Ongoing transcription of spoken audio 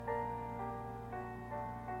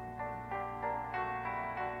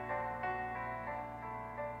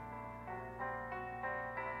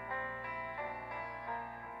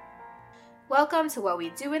Welcome to What We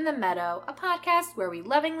Do in the Meadow, a podcast where we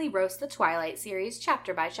lovingly roast the Twilight series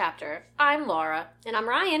chapter by chapter. I'm Laura. And I'm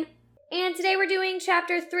Ryan. And today we're doing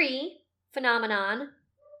chapter 3, Phenomenon.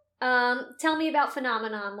 Tell me about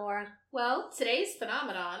Phenomenon, Laura. Well, today's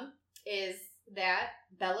phenomenon is that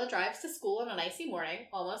Bella drives to school on an icy morning,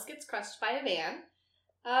 almost gets crushed by a van,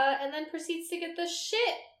 and then proceeds to get the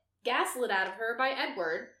shit gaslit out of her by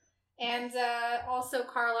Edward. And also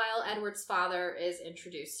Carlisle, Edward's father, is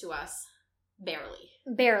introduced to us.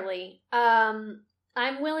 Barely.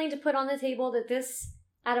 I'm willing to put on the table that this,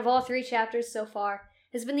 out of all 3 chapters so far,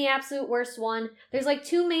 has been the absolute worst one. There's like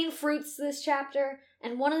 2 main fruits to this chapter,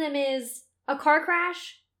 and one of them is a car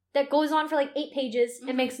crash that goes on for like 8 pages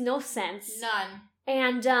and makes no sense. None.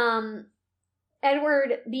 And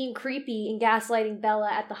Edward being creepy and gaslighting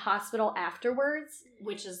Bella at the hospital afterwards.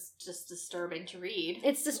 Which is just disturbing to read.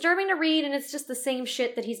 It's disturbing to read, and it's just the same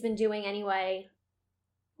shit that he's been doing anyway.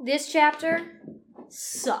 This chapter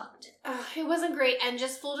sucked. It wasn't great. And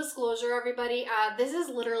just full disclosure, everybody, this is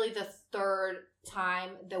literally the 3rd time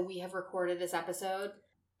that we have recorded this episode,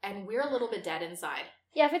 and we're a little bit dead inside.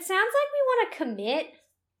 Yeah, if it sounds like we want to commit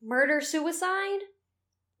murder-suicide,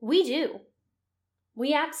 we do.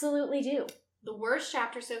 We absolutely do. The worst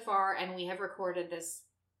chapter so far, and we have recorded this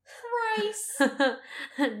thrice.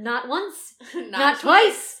 Not once. Not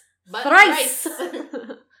twice. But thrice.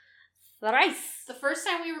 Thrice. The first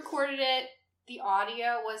time we recorded it, the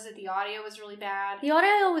audio was really bad. The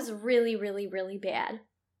audio was really, really, really bad.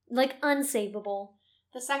 Like, unsavable.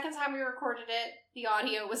 The second time we recorded it, the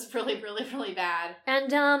audio was really, really, really bad.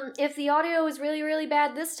 And, if the audio is really, really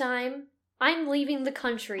bad this time, I'm leaving the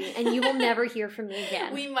country, and you will never hear from me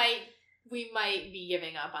again. We might be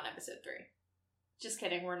giving up on episode 3. Just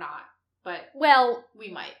kidding, we're not. But, well,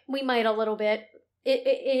 we might. We might a little bit.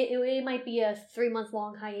 It might be a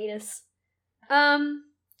 3-month-long hiatus.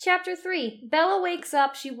 Chapter 3. Bella wakes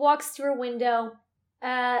up, she walks to her window.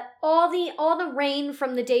 All the rain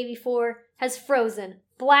from the day before has frozen.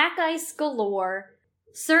 Black ice galore.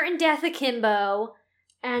 Certain death akimbo.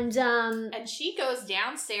 And she goes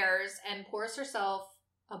downstairs and pours herself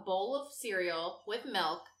a bowl of cereal with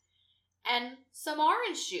milk and some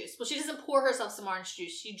orange juice. Well, she doesn't pour herself some orange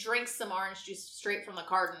juice. She drinks some orange juice straight from the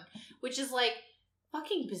carton, which is like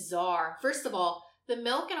fucking bizarre. First of all, the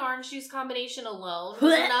milk and orange juice combination alone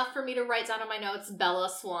was enough for me to write down on my notes, Bella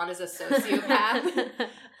Swan is a sociopath.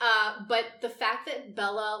 But the fact that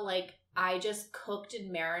Bella, like, I just cooked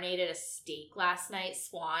and marinated a steak last night,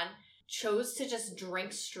 Swan, chose to just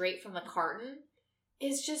drink straight from the carton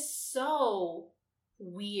is just so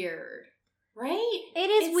weird. Right?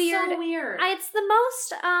 It's weird. So weird. It's the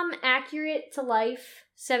most accurate to life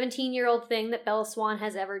 17-year-old thing that Bella Swan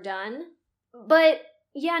has ever done. But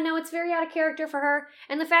yeah, no, it's very out of character for her.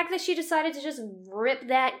 And the fact that she decided to just rip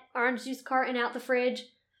that orange juice carton out the fridge,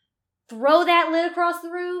 throw that lid across the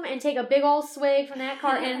room, and take a big old swig from that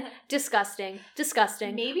carton. Disgusting.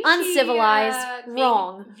 Maybe uncivilized.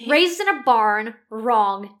 Wrong. Maybe. Raised in a barn.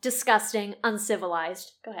 Wrong. Disgusting.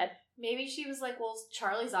 Uncivilized. Go ahead. Maybe she was like, well,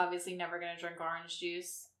 Charlie's obviously never going to drink orange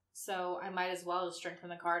juice, so I might as well just drink from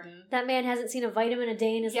the carton. That man hasn't seen a vitamin a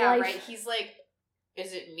day in his life. Yeah, right. He's like,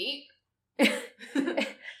 is it meat?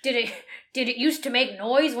 Did it used to make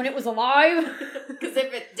noise when it was alive? Because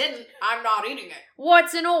if it didn't, I'm not eating it.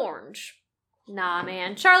 What's an orange? Nah,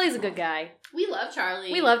 man. Charlie's a good guy. We love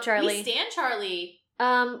Charlie. We love Charlie. We stan Charlie.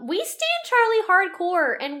 We stan Charlie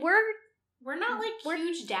hardcore, and we're not like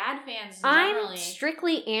huge dad fans generally. I'm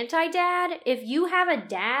strictly anti-dad. If you have a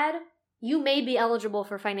dad, you may be eligible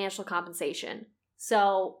for financial compensation.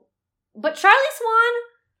 So, but Charlie Swan,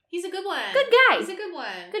 he's a good one. Good guy. He's a good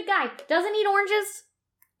one. Good guy. Doesn't eat oranges.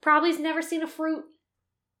 Probably's never seen a fruit.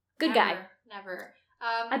 Good guy. Never.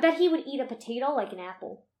 I bet he would eat a potato like an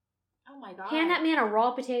apple. Oh my god. Hand that man a raw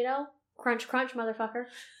potato. Crunch, crunch, motherfucker.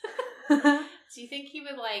 Do you think he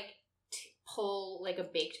would like pull like a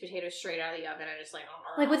baked potato straight out of the oven and just like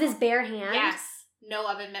with his bare hand? Yes. No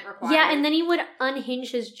oven mitt required. Yeah, and then he would unhinge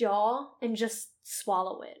his jaw and just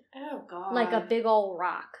swallow it. Oh god. Like a big old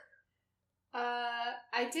rock.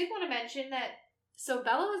 I did want to mention that, so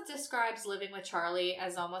Bella describes living with Charlie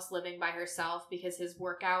as almost living by herself because his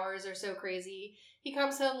work hours are so crazy. He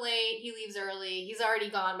comes home late, he leaves early, he's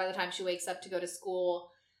already gone by the time she wakes up to go to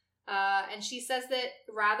school. And she says that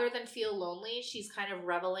rather than feel lonely, she's kind of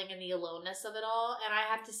reveling in the aloneness of it all. And I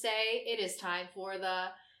have to say, it is time for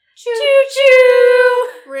the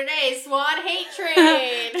choo-choo Renee Swan hate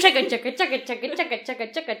train. Chugga, chugga, chugga, chugga, chugga,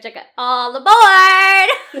 chugga, chugga, chugga. All aboard!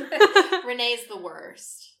 Renee's the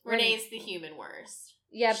worst. Renee's the human worst.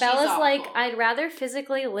 Yeah, She's Bella's awful. like, I'd rather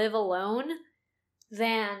physically live alone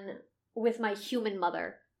than with my human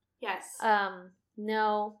mother. Yes.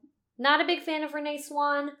 No. Not a big fan of Renee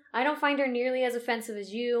Swan. I don't find her nearly as offensive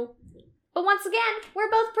as you. But once again, we're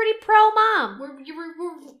both pretty pro-mom.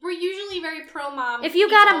 We're usually very pro-mom. If you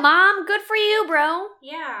got a mom, good for you, bro.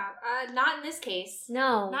 Yeah, not in this case.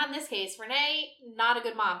 No. Not in this case. Renee, not a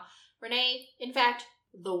good mom. Renee, in fact,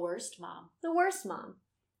 the worst mom. The worst mom.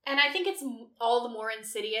 And I think it's all the more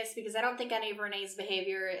insidious because I don't think any of Renee's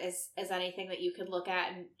behavior is anything that you could look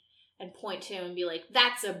at and point to and be like,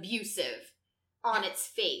 that's abusive on its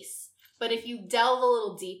face. But if you delve a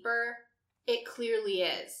little deeper, it clearly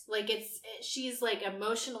is. Like, she's, like,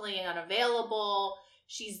 emotionally unavailable.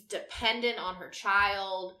 She's dependent on her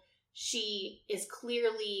child. She is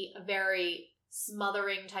clearly a very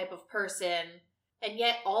smothering type of person. And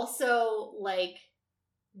yet also, like,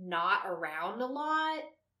 not around a lot.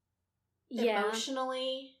 Yeah.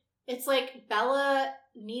 Emotionally. It's like Bella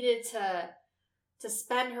needed to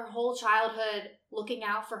spend her whole childhood looking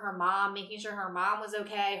out for her mom, making sure her mom was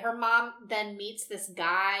okay. Her mom then meets this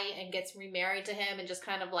guy and gets remarried to him and just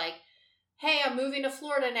kind of like, hey, I'm moving to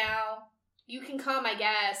Florida now. You can come, I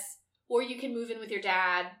guess. Or you can move in with your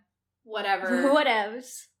dad. Whatever.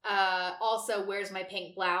 Whatevs. Also, where's my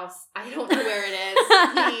pink blouse? I don't know where it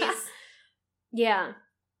is. Please. Yeah.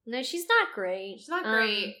 No, she's not great. She's not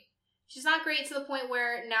great. She's not great to the point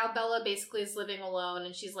where now Bella basically is living alone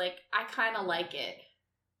and she's like, I kind of like it.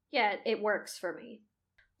 Yeah, it works for me.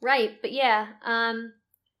 Right, but yeah.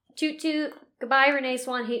 Toot toot. Goodbye, Renee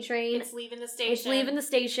Swan hate train. It's leaving the station. It's leaving the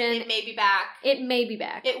station. It may be back. It may be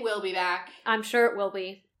back. It will be back. I'm sure it will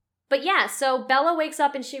be. But yeah, so Bella wakes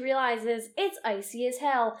up and she realizes it's icy as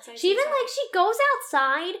hell. She goes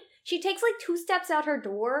outside. She takes like 2 steps out her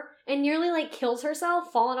door and nearly like kills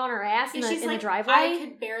herself, falling on her ass in the driveway. I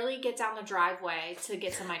could barely get down the driveway to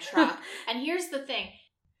get to my truck. And here's the thing.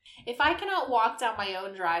 If I cannot walk down my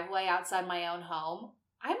own driveway outside my own home,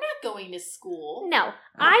 I'm not going to school. No,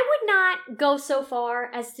 I would not go so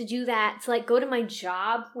far as to do that to like go to my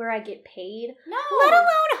job where I get paid. No. Let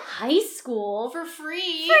alone high school. For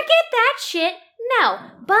free. Forget that shit. No.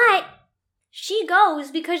 But she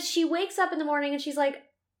goes because she wakes up in the morning and she's like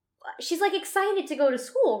excited to go to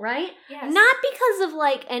school, right? Yes. Not because of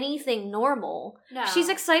like anything normal. No. She's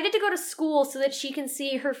excited to go to school so that she can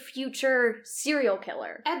see her future serial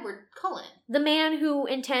killer. Edward Cullen. The man who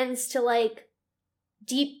intends to like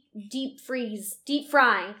deep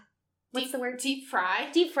fry. What's the word? Deep fry?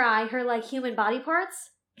 Deep fry her like human body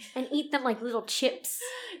parts and eat them like little chips.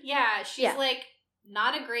 Yeah, she's like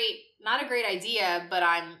not a great idea, but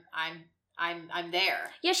I'm there.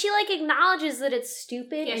 Yeah, she like acknowledges that it's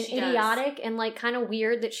stupid and idiotic does. And like kind of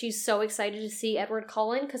weird that she's so excited to see Edward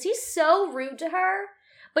Cullen because he's so rude to her.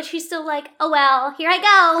 But she's still like, oh well, here I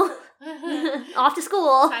go. Off to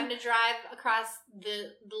school. Time to drive across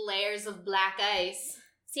the layers of black ice.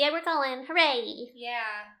 See Edward Cullen, hooray. Yeah.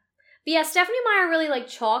 But yeah, Stephenie Meyer really like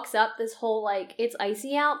chalks up this whole like it's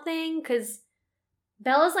icy out thing because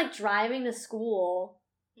Bella's like driving to school.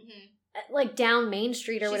 Mm-hmm. Like down Main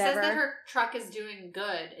Street or whatever. She says that her truck is doing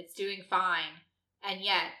good. It's doing fine. And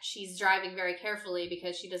yet she's driving very carefully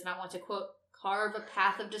because she does not want to, quote, carve a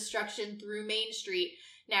path of destruction through Main Street.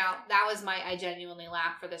 Now, that was I genuinely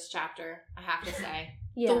laughed for this chapter, I have to say.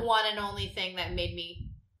 Yeah. The one and only thing that made me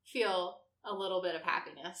feel a little bit of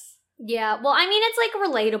happiness. Yeah, well, I mean, it's like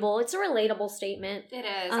relatable. It's a relatable statement. It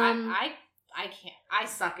is. I can't. I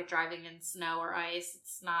suck at driving in snow or ice.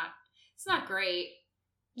 It's not great.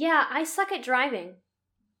 Yeah, I suck at driving.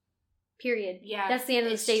 Period. Yeah. That's the end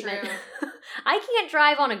of the statement. I can't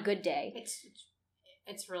drive on a good day.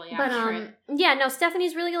 It's really accurate. But, yeah, no,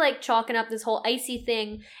 Stephanie's really, like, chalking up this whole icy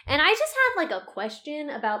thing. And I just have, like, a question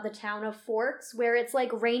about the town of Forks, where it's,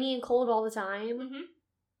 like, rainy and cold all the time. Mm-hmm.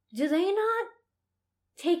 Do they not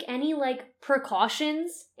take any, like,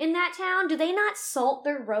 precautions in that town? Do they not salt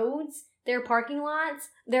their roads, their parking lots,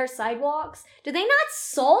 their sidewalks? Do they not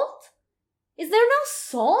salt? Is there no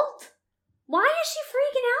salt? Why is she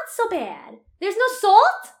freaking out so bad? There's no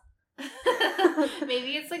salt?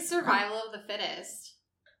 Maybe it's like survival of the fittest.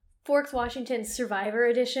 Forks, Washington Survivor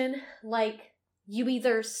Edition. Like, you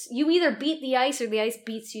either beat the ice or the ice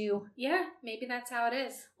beats you. Yeah, maybe that's how it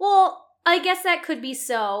is. Well, I guess that could be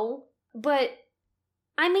so, but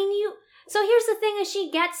I mean, so here's the thing: is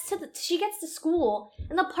she gets to school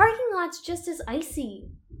and the parking lot's just as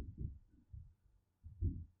icy.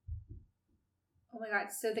 Oh my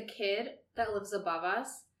god! So the kid that lives above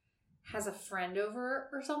us has a friend over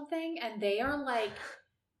or something, and they are like.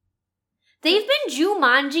 They've been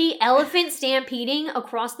Jumanji elephant stampeding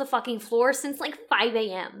across the fucking floor since like 5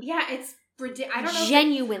 a.m. Yeah, it's I don't know.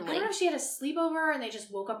 Genuinely. I don't know if she had a sleepover and they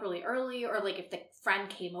just woke up really early, or like if the friend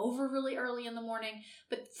came over really early in the morning.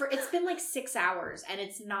 But it's been like 6 hours and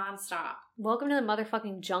it's nonstop. Welcome to the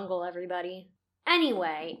motherfucking jungle, everybody.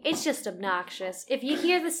 Anyway, it's just obnoxious. If you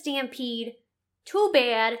hear the stampede, too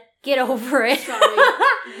bad. Get over it. Sorry,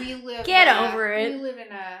 we live. Get over it.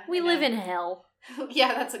 We live in hell.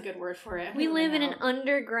 Yeah, that's a good word for it. We live in an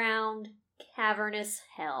underground, cavernous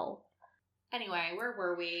hell. Anyway, where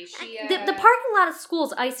were we? The parking lot of school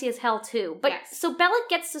is icy as hell, too. But yes. So Bella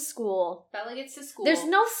gets to school. There's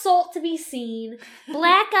no salt to be seen.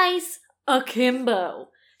 Black ice akimbo.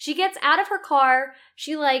 She gets out of her car.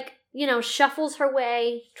 She, shuffles her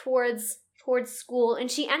way towards school.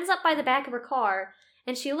 And she ends up by the back of her car.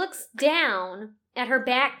 And she looks down at her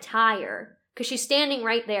back tire. Because she's standing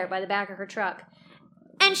right there by the back of her truck.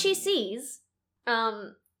 And she sees...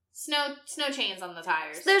 Snow chains on the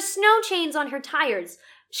tires. There's snow chains on her tires.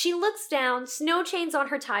 She looks down, snow chains on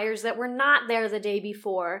her tires that were not there the day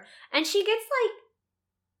before, and she gets,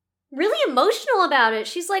 really emotional about it.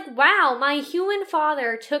 She's like, wow, my human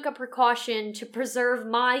father took a precaution to preserve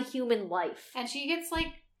my human life. And she gets,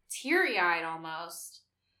 teary-eyed almost.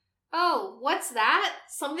 Oh, what's that?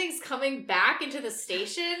 Something's coming back into the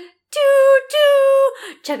station?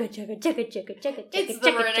 Doo-doo! Chugga, chugga, chugga, chugga, chugga, it's chugga,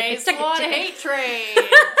 the chugga, Renee chugga, Swan chugga. hate train!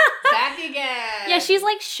 Back again! Yeah, she's,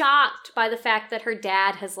 shocked by the fact that her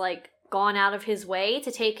dad has, gone out of his way to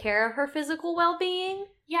take care of her physical well-being.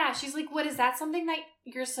 Yeah, she's like, what, is that something that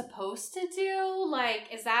you're supposed to do?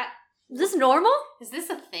 Is this normal? Is this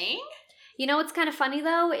a thing? You know what's kind of funny,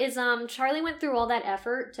 though, is Charlie went through all that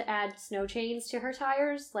effort to add snow chains to her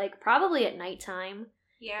tires, probably at nighttime.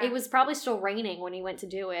 Yeah. It was probably still raining when he went to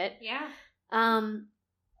do it. Yeah.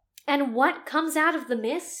 And what comes out of the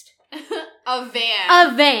mist? A van.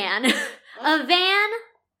 A van. A van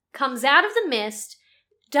comes out of the mist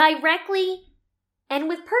directly and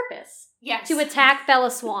with purpose. Yes. To attack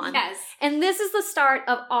Bella Swan. Yes. And this is the start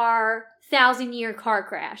of our 1,000-year car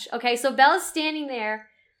crash. Okay, so Bella's standing there,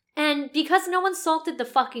 and because no one salted the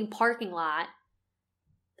fucking parking lot,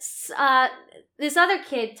 this other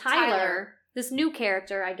kid, Tyler, this new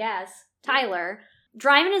character, I guess, Tyler,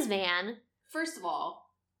 driving his van. First of all,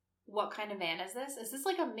 what kind of van is this? Is this a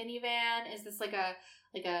minivan? Is this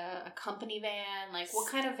a company van?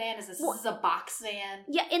 What kind of van is this? This is a box van?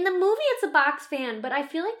 Yeah, in the movie it's a box van, but I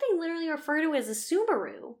feel like they literally refer to it as a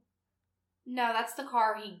Subaru. No, that's the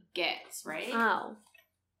car he gets, right? Oh.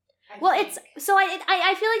 I feel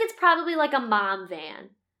like it's probably a mom van.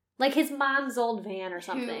 His mom's old van or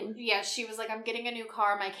something. She was like, I'm getting a new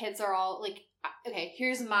car. My kids are all okay,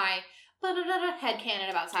 here's my headcanon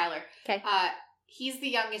about Tyler. Okay. He's the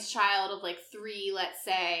youngest child of 3, let's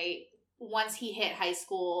say. Once he hit high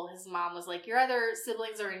school, his mom was like, your other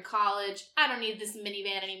siblings are in college. I don't need this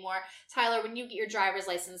minivan anymore. Tyler, when you get your driver's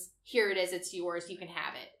license, here it is. It's yours. You can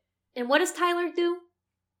have it. And what does Tyler do?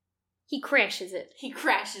 He crashes it. He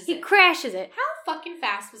crashes it. How fucking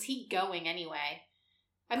fast was he going anyway?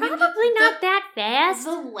 Probably not that fast.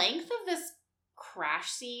 The length of this crash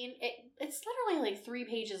scene, it's literally 3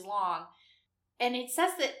 pages long. And it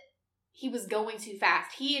says that he was going too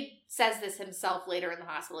fast. He says this himself later in the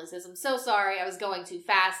hospital. He says, I'm so sorry, I was going too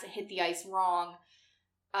fast. I hit the ice wrong.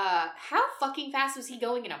 How fucking fast was he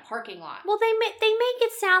going in a parking lot? Well, they make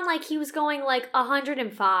it sound like he was going 105.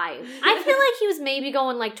 I feel like he was maybe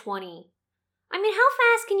going 20. I mean, how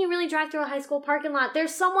fast can you really drive through a high school parking lot?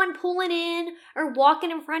 There's someone pulling in or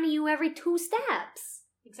walking in front of you every 2 steps.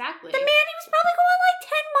 Exactly. The man, he was probably going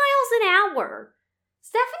 10 miles an hour.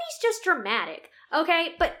 Stephanie's just dramatic.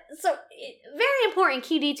 Okay, but so very important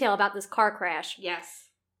key detail about this car crash. Yes.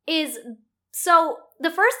 Is so the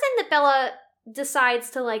first thing that Bella decides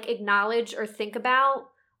to acknowledge or think about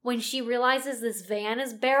when she realizes this van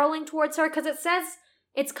is barreling towards her, because it says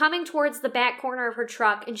it's coming towards the back corner of her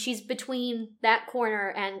truck, and she's between that corner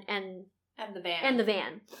and the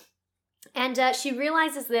van. And she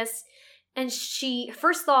realizes this, and she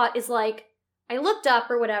first thought is I looked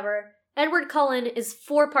up or whatever. Edward Cullen is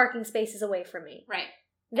 4 parking spaces away from me. Right.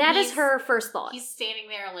 That is her first thought. He's standing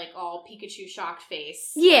there all Pikachu shocked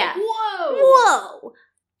face. Yeah. Whoa!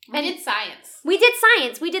 We did science. We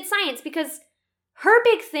did science because her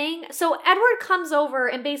big thing, so Edward comes over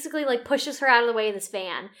and basically pushes her out of the way of this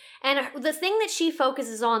van. And the thing that she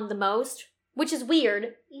focuses on the most, which is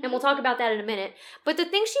weird, and we'll talk about that in a minute, but the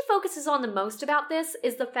thing she focuses on the most about this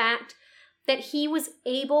is the fact that he was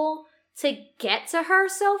able to get to her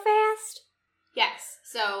so fast. Yes.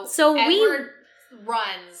 So Edward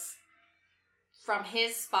runs from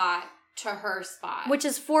his spot to her spot. which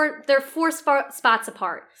is they're 4 spots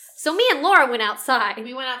apart. So me and Laura went outside.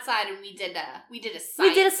 We went outside and we did a science.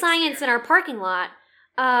 We did a science in our parking lot.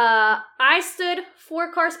 I stood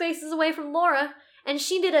 4 car spaces away from Laura, and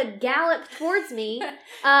she did a gallop towards me.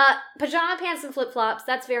 Pajama pants and flip-flops,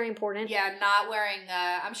 that's very important. Yeah, not wearing,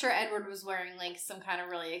 I'm sure Edward was wearing, like, some kind of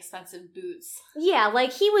really expensive boots. Yeah,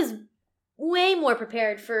 like, he was way more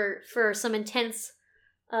prepared for some intense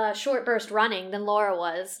short burst running than Laura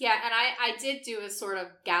was. Yeah, and I did do a sort of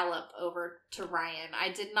gallop over to Ryan.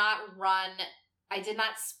 I did not run. I did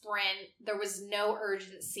not sprint. There was no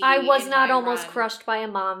urgency. I was not my almost run. crushed by a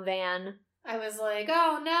mom van. I was like,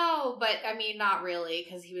 oh no, but I mean, not really,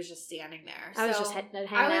 because he was just standing there. I was just hanging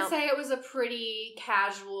out. I would say it was a pretty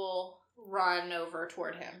casual run over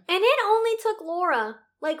toward him. And it only took Laura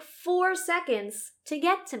like 4 seconds to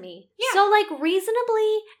get to me. Yeah. So like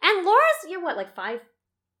reasonably, and Laura's, you're what, like 5'4"?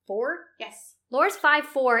 Yes. Laura's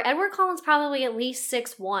 5'4". Edward Cullen's probably at least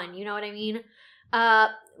 6'1". You know what I mean?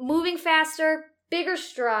 Moving faster, bigger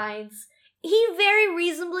strides. He very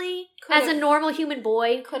reasonably, as a normal human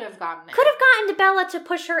boy, could have gotten it. Could have gotten to Bella to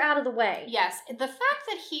push her out of the way. Yes. The fact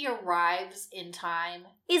that he arrives in time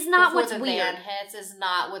is not what's before the weird. van hits is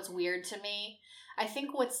not what's weird to me. I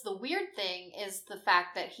think what's the weird thing is the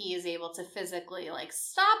fact that he is able to physically, like,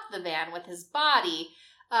 stop the van with his body.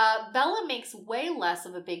 Bella makes way less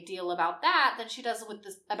of a big deal about that than she does with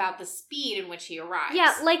about the speed in which he arrives.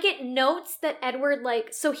 Yeah, like it notes that Edward,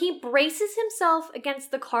 like, so he braces himself against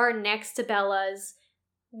the car next to Bella's,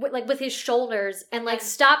 with his shoulders, and like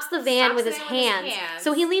stops the van with his hands.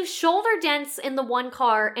 So he leaves shoulder dents in the one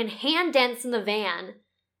car and hand dents in the van.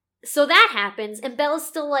 So that happens, and Bella's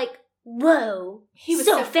still like, whoa, he was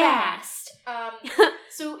so fast.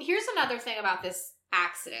 So here's another thing about this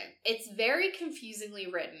accident. It's very confusingly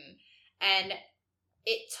written, and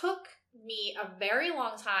it took me a very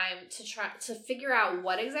long time to try to figure out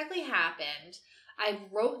what exactly happened. I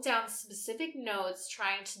wrote down specific notes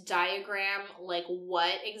trying to diagram like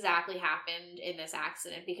what exactly happened in this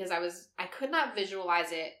accident because I could not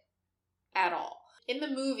visualize it at all. In the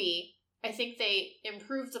movie, I think they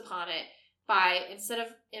improved upon it by, instead of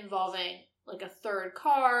involving like a third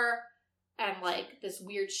car and like this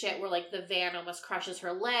weird shit where like the van almost crushes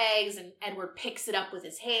her legs and Edward picks it up with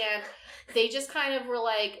his hand, they just kind of were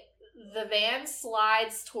like, the van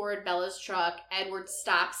slides toward Bella's truck, Edward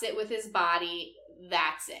stops it with his body,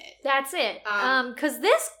 that's it. That's it. Because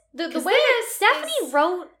the way that Stephanie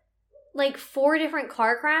wrote like 4 different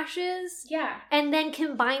car crashes, yeah, and then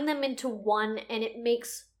combined them into one, and it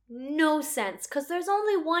makes no sense because there's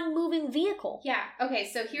only one moving vehicle. Yeah. Okay,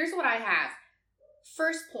 so here's what I have.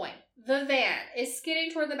 First point, the van is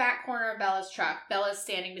skidding toward the back corner of Bella's truck. Bella's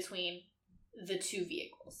standing between the 2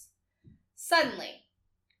 vehicles. Suddenly,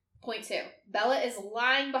 point 2, Bella is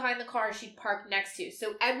lying behind the car she'd parked next to.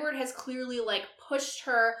 So Edward has clearly like pushed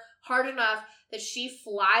her hard enough that she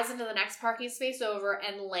flies into the next parking space over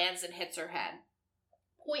and lands and hits her head.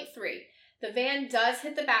 Point 3, the van does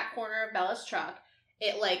hit the back corner of Bella's truck.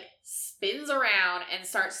 It like spins around and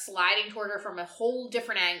starts sliding toward her from a whole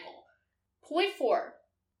different angle. Point 4,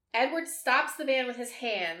 Edward stops the van with his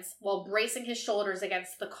hands while bracing his shoulders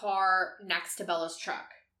against the car next to Bella's truck.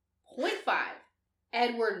 Point 5,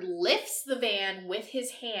 Edward lifts the van with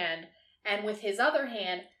his hand and with his other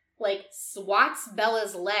hand, like, swats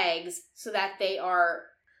Bella's legs so that they are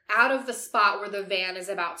out of the spot where the van is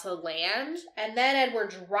about to land. And then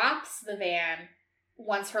Edward drops the van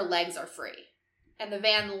once her legs are free. And the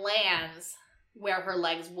van lands where her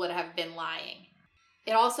legs would have been lying.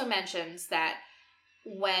 It also mentions that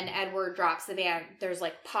when Edward drops the van, there's,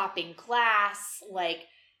 like, popping glass, like,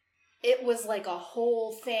 it was, like, a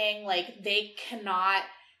whole thing. Like, they cannot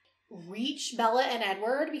reach Bella and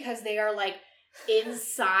Edward because they are, like,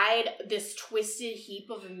 inside this twisted heap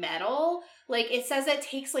of metal. Like, it says it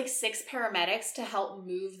takes, like, 6 paramedics to help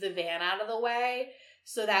move the van out of the way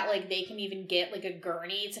so that, like, they can even get, like, a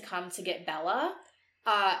gurney to come to get Bella.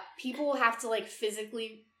 People have to, like,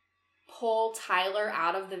 physically pull Tyler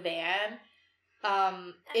out of the van.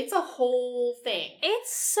 It's a whole thing.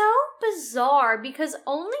 It's so bizarre because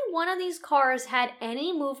only one of these cars had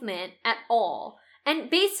any movement at all. And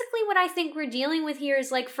basically what I think we're dealing with here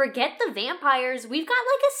is, like, forget the vampires. We've got,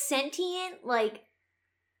 like, a sentient, like,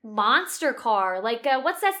 monster car. Like,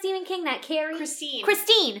 what's that Stephen King, that Carrie? Christine.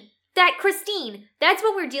 That Christine. That's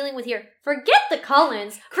what we're dealing with here. Forget the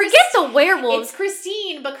Cullens. Forget the werewolves. It's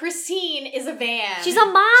Christine, but Christine is a van. She's a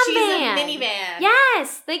van. She's a minivan.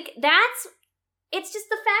 Yes. Like, it's just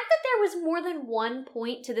the fact that there was more than one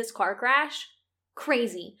point to this car crash.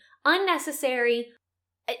 Crazy. Unnecessary.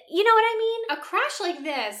 You know what I mean? A crash like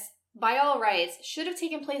this by all rights, should have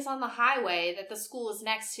taken place on the highway that the school is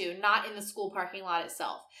next to, not in the school parking lot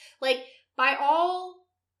itself. Like, by all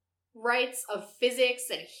rights of physics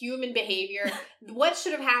and human behavior, what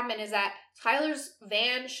should have happened is that Tyler's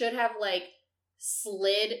van should have, like,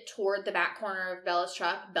 slid toward the back corner of Bella's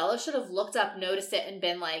truck. Bella should have looked up, noticed it, and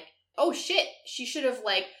been like, oh shit. She should have,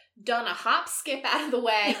 like, done a hop, skip out of the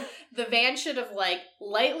way. The van should have, like,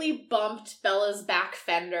 lightly bumped Bella's back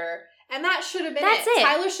fender. And that should have been it.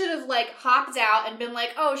 Tyler should have, like, hopped out and been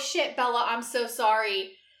like, oh shit, Bella, I'm so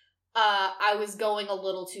sorry. I was going a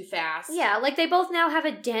little too fast. Yeah, like they both now have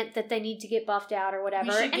a dent that they need to get buffed out or whatever.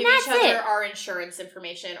 We should give each other our insurance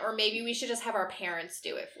information, or maybe we should just have our parents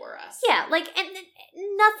do it for us. Yeah, like, and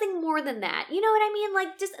nothing more than that. You know what I mean?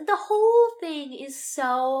 Like, just the whole thing is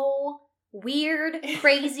so weird,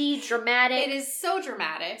 crazy, dramatic. It is so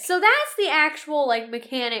dramatic. So that's the actual, like,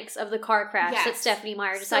 mechanics of the car crash that Stephenie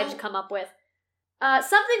Meyer decided to come up with.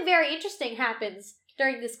 Something very interesting happens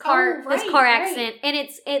during this car accident, and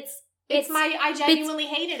it's my I genuinely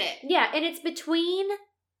hated it. Yeah, and it's between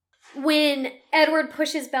when Edward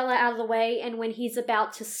pushes Bella out of the way and when he's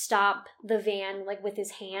about to stop the van, like, with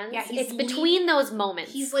his hands. Yeah, it's between those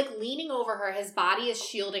moments. He's, like, leaning over her, his body is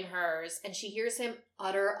shielding hers, and she hears him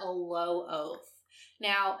utter a low oath.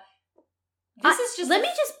 Now, this is just... Let me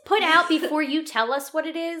just put out before you tell us what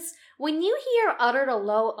it is. When you hear uttered a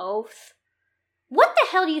low oath, what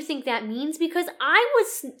the hell do you think that means? Because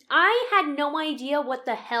I had no idea what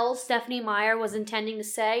the hell Stephenie Meyer was intending to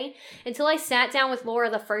say until I sat down with Laura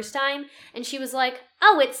the first time, and she was like,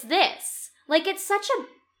 oh, it's this. Like, it's such a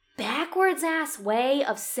backwards-ass way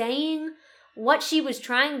of saying what she was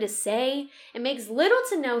trying to say. It makes little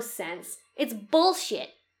to no sense. It's bullshit.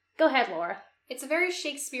 Go ahead, Laura. It's a very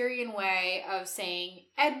Shakespearean way of saying,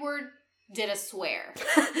 Edward did a swear.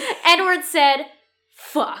 Edward said...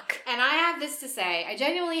 fuck. And I have this to say. I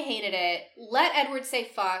genuinely hated it. Let Edward say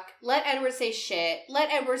fuck. Let Edward say shit.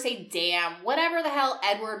 Let Edward say damn. Whatever the hell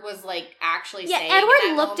Edward was, like, actually saying. Yeah,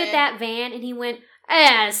 Edward looked at that van and he went,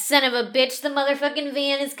 son of a bitch, the motherfucking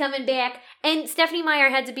van is coming back. And Stephenie Meyer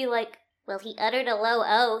had to be like, well, he uttered a low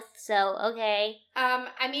oath, so okay.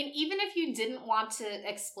 I mean, even if you didn't want to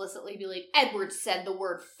explicitly be like, Edward said the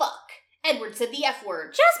word fuck. Edward said the F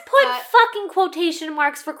word. Just put fucking quotation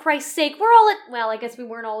marks, for Christ's sake. We're all well, I guess we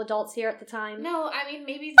weren't all adults here at the time. No, I mean,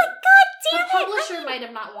 maybe but god damn the publisher might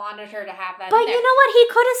have not wanted her to have that. But you know what? He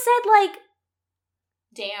could have said, like,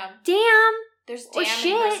 damn. There's damn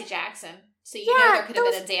in Percy Jackson. So you know there could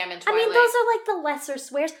have been a damn in Twilight. I mean, those are, like, the lesser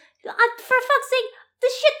swears. For fuck's sake, the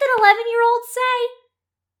shit that 11-year-olds say.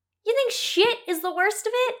 You think shit is the worst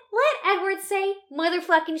of it? Let Edward say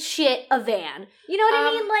motherfucking shit a van. You know what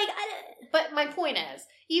I mean? Like, but my point is,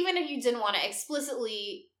 even if you didn't want to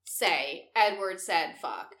explicitly say Edward said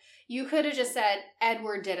fuck, you could have just said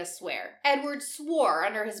Edward did a swear. Edward swore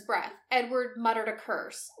under his breath. Edward muttered a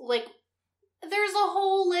curse. Like, there's a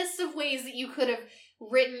whole list of ways that you could have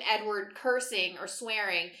written Edward cursing or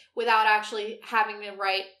swearing without actually having to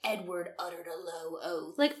write Edward uttered a low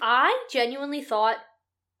oath. Like, I genuinely thought,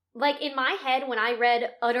 like, in my head, when I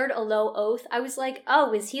read uttered a low oath, I was like,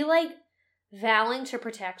 oh, is he, like, vowing to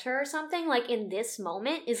protect her or something? Like, in this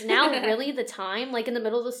moment? Is now really the time? Like, in the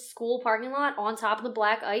middle of the school parking lot, on top of the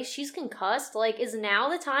black ice, she's concussed? Like, is now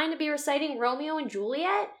the time to be reciting Romeo and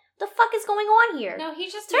Juliet? The fuck is going on here? No, he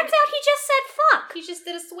just... Turns out he just said fuck. He just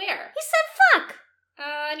did a swear. He said fuck.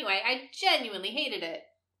 Anyway, I genuinely hated it.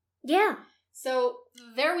 Yeah. So,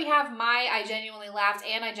 there we have my I genuinely laughed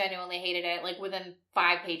and I genuinely hated it, like, within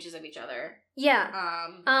 5 pages of each other. Yeah.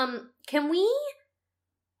 Can we...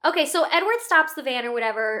 Okay, so Edward stops the van or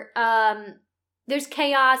whatever. There's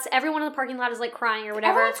chaos. Everyone in the parking lot is, like, crying or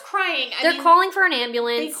whatever. Everyone's crying. They're calling for an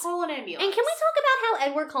ambulance. They call an ambulance. And can we talk about how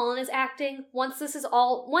Edward Cullen is acting once it's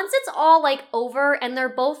all, like, over and they're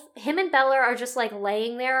both, him and Bella are just, like,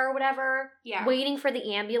 laying there or whatever. Yeah. Waiting for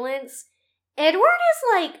the ambulance. Edward is,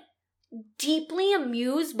 like, deeply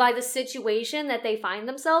amused by the situation that they find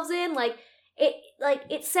themselves in.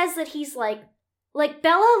 It says that he's, like,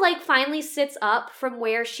 Bella, like, finally sits up from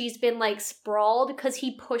where she's been, like, sprawled because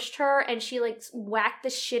he pushed her and she, like, whacked the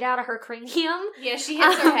shit out of her cranium. Yeah, she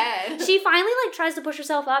hits her head. She finally, like, tries to push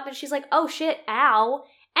herself up and she's like, oh shit, ow.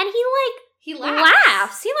 And he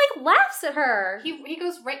laughs. He, like, laughs at her. He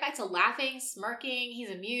goes right back to laughing, smirking. He's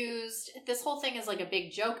amused. This whole thing is, like, a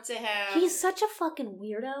big joke to him. He's such a fucking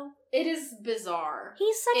weirdo. It is bizarre.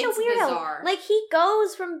 He's such a weirdo. Bizarre. Like, he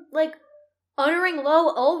goes from, like, uttering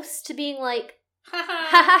low oaths to being like, ha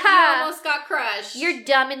ha, you almost got crushed. You're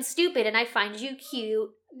dumb and stupid and I find you cute.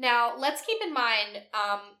 Now, let's keep in mind,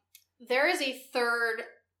 there is a third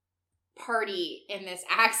party in this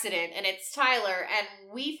accident, and it's Tyler,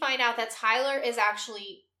 and we find out that Tyler is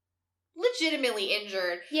actually legitimately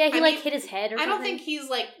injured. Yeah, he hit his head or something. I don't think he's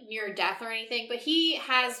near death or anything, but he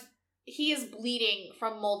is bleeding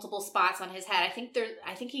from multiple spots on his head. I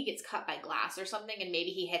think he gets cut by glass or something, and maybe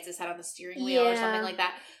he hits his head on the steering wheel or something like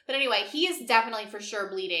that. But anyway, he is definitely for sure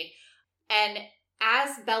bleeding. And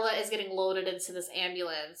as Bella is getting loaded into this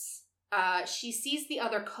ambulance, she sees the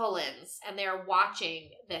other Cullens, and they're watching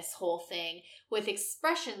this whole thing with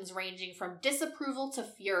expressions ranging from disapproval to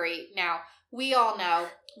fury. Now, we all know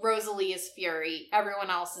Rosalie is fury. Everyone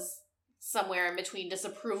else is somewhere in between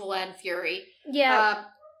disapproval and fury. Yeah.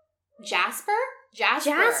 Jasper,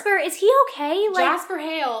 is he okay? Jasper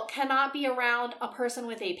Hale cannot be around a person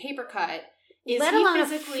with a paper cut. Let alone a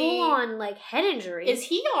full-on head injury. Is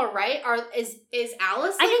he all right? Is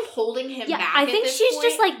Alice holding him back? I think she's point?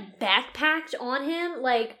 just backpacked on him,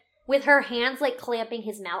 with her hands clamping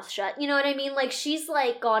his mouth shut. You know what I mean? She's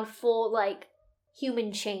gone full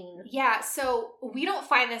human chain. Yeah. So we don't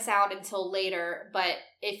find this out until later, but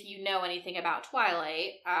if you know anything about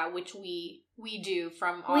Twilight, which we do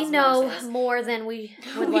from osmosis, we know more than we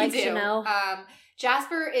would like to know.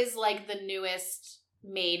 Jasper is the newest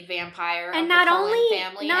made vampire and of not the Cullen only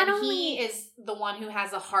family, he is the one who has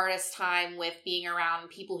the hardest time with being around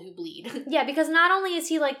people who bleed. Yeah, because not only is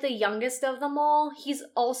he the youngest of them all, he's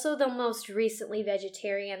also the most recently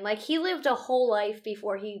vegetarian. He lived a whole life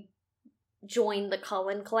before he joined the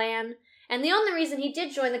Cullen clan. And the only reason he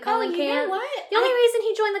did join the Cullen clan, know what? The only reason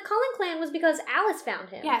he joined the Cullen clan was because Alice found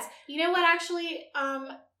him. Yes. You know what, actually,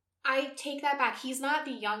 I take that back. He's not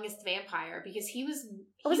the youngest vampire, because he was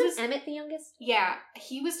Emmett the youngest? Yeah.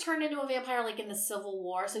 He was turned into a vampire, in the Civil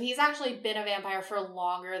War, so he's actually been a vampire for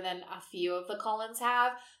longer than a few of the Cullens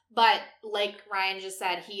have. But, like Ryan just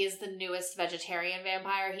said, he is the newest vegetarian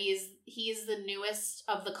vampire. He is the newest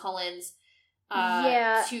of the Cullens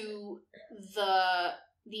to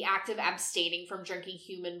the act of abstaining from drinking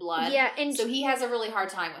human blood. Yeah, and so he has a really hard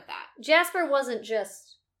time with that. Jasper wasn't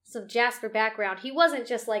just some Jasper background. He wasn't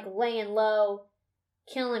just laying low,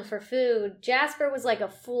 killing for food. Jasper was a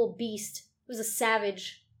full beast. He was a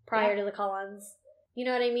savage prior to the Cullens. You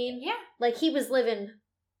know what I mean? Yeah. He was living.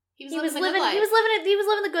 He was living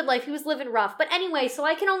the good life. He was living rough. But anyway, so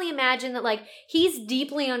I can only imagine that he's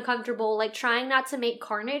deeply uncomfortable, trying not to make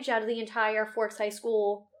carnage out of the entire Forks High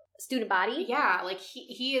School student body. Yeah,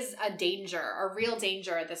 he is a danger, a real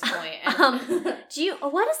danger at this point.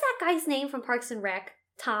 What is that guy's name from Parks and Rec?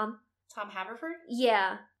 Tom Haverford?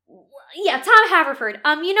 Yeah, Tom Haverford.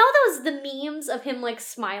 You know the memes of him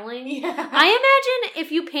smiling? Yeah. I imagine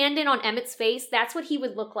if you panned in on Emmett's face, that's what he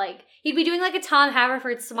would look like. He'd be doing a Tom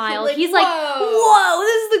Haverford smile. He's whoa,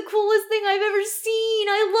 this is the coolest thing I've ever seen.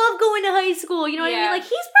 I love going to high school. You know what I mean? He's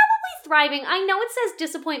probably thriving. I know it says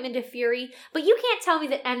disappointment to fury, but you can't tell me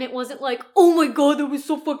that Emmett wasn't oh my god, that was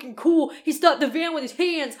so fucking cool. He stopped the van with his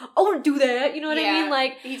hands. I want to do that. You know what I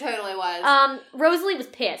mean? He totally was. Rosalie was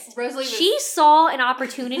pissed. She saw an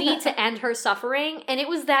opportunity to end her suffering, and it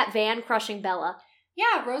was that van crushing Bella.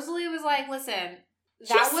 Yeah, Rosalie was listen.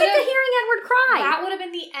 She's sick of hearing Edward cry. That would have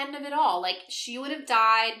been the end of it all. She would have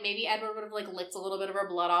died. Maybe Edward would have licked a little bit of her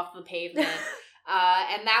blood off the pavement.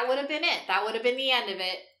 And that would have been it. That would have been the end of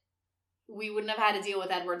it. We wouldn't have had to deal with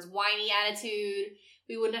Edward's whiny attitude.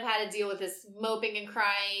 We wouldn't have had to deal with this moping and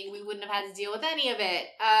crying. We wouldn't have had to deal with any of it.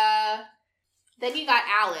 Then you got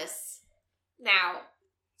Alice. Now,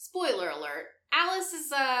 spoiler alert. Alice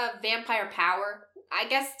is a vampire power. I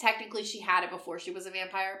guess technically she had it before she was a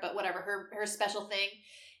vampire, but whatever. Her special thing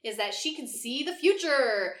is that she can see the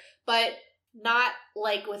future, but not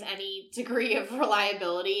with any degree of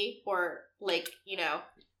reliability or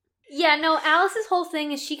Yeah, no, Alice's whole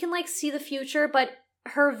thing is she can see the future, but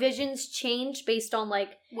her visions change based on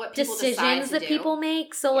what decisions that people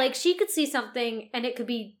make. So she could see something and it could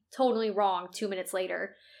be totally wrong 2 minutes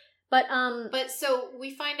later. But so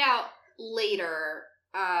we find out later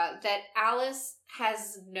that Alice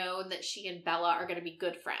has known that she and Bella are going to be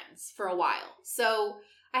good friends for a while. So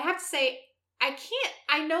I have to say,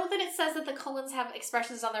 I know that it says that the Cullens have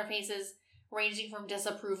expressions on their faces ranging from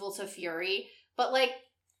disapproval to fury, but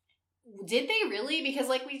did they really? Because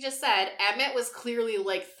we just said, Emmett was clearly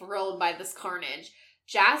thrilled by this carnage.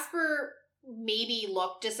 Jasper maybe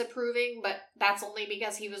looked disapproving, but that's only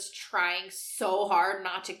because he was trying so hard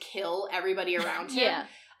not to kill everybody around him. Yeah.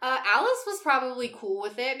 Alice was probably cool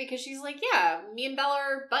with it because she's yeah, me and Bella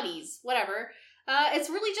are buddies, whatever. It's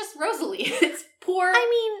really just Rosalie. It's poor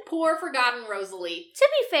forgotten Rosalie. To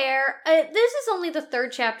be fair, this is only the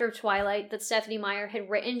third chapter of Twilight that Stephenie Meyer had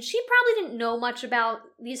written. She probably didn't know much about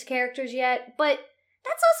these characters yet, but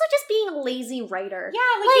That's also just being a lazy writer.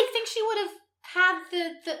 Yeah, like you think she would have had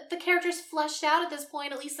the characters fleshed out at this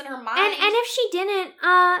point, at least in her mind. And if she didn't,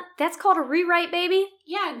 that's called a rewrite, baby.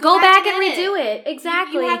 Yeah, go back and redo it.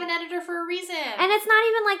 Exactly. You have an editor for a reason. And it's not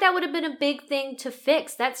even like that would have been a big thing to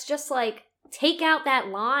fix. That's just like, take out that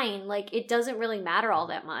line. Like, it doesn't really matter all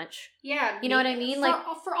that much. Yeah. You know what I mean?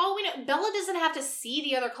 For all we know, Bella doesn't have to see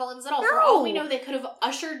the other Cullens at all. No. For all we know, they could have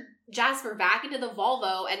ushered Jasper back into the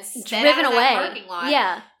Volvo and driven away that parking lot.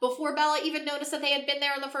 Yeah. Before Bella even noticed that they had been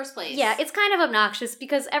there in the first place. Yeah, it's kind of obnoxious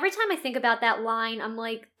because every time I think about that line, I'm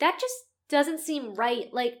like, that just doesn't seem right.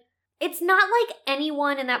 Like, it's not like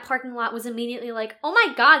anyone in that parking lot was immediately like, oh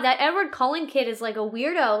my god, that Edward Cullen kid is like a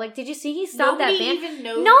weirdo. Like, did you see he stopped that van?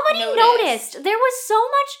 Nobody noticed. There was so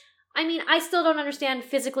much. I mean, I still don't understand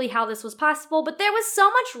physically how this was possible, but there was so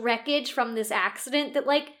much wreckage from this accident that,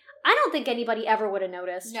 like, I don't think anybody ever would have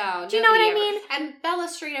noticed. No, do you know what I mean? And Bella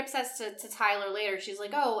straight up says to Tyler later, she's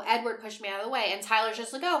like, "Oh, Edward pushed me out of the way," and Tyler's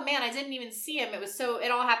just like, "Oh man, I didn't even see him.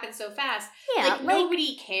 It all happened so fast." Yeah, like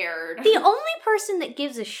nobody cared. The only person that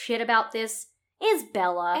gives a shit about this is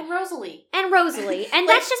Bella and Rosalie, and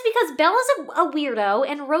that's just because Bella's a weirdo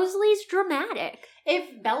and Rosalie's dramatic.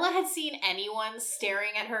 If Bella had seen anyone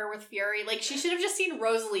staring at her with fury, like, she should have just seen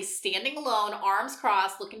Rosalie standing alone, arms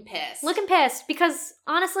crossed, looking pissed. Because,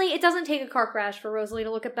 honestly, it doesn't take a car crash for Rosalie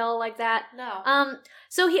to look at Bella like that. No.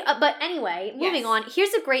 But anyway, moving on,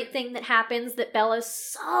 here's a great thing that happens that Bella's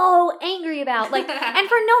so angry about, like, and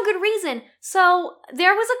for no good reason. So,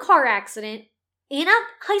 there was a car accident in a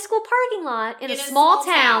high school parking lot in a small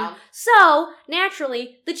town. So,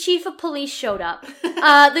 naturally, the chief of police showed up.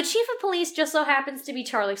 The chief of police just so happens to be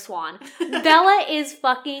Charlie Swan. Bella is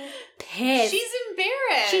fucking pissed. She's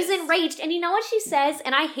embarrassed. She's enraged. And you know what she says?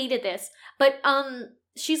 And I hated this. But,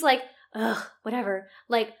 she's like, ugh, whatever.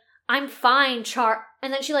 Like, I'm fine,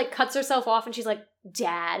 and then she, like, cuts herself off and she's like,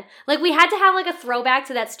 Dad. Like, we had to have, like, a throwback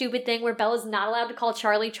to that stupid thing where Bella's not allowed to call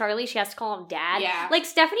Charlie Charlie. She has to call him Dad. Yeah. Like,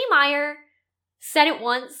 Stephenie Meyer said it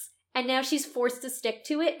once, and now she's forced to stick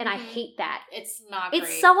to it, and I hate that. It's not great.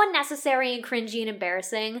 It's so unnecessary and cringy and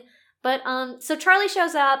embarrassing. But, so Charlie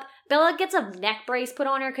shows up. Bella gets a neck brace put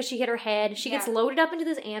on her because she hit her head. She gets loaded up into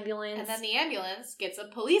this ambulance. And then the ambulance gets a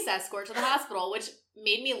police escort to the hospital, which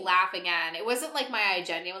made me laugh again. It wasn't like my eye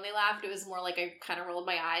genuinely laughed. It was more like I kind of rolled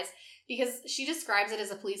my eyes. Because she describes it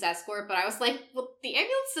as a police escort, but I was like, well, the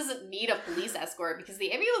ambulance doesn't need a police escort because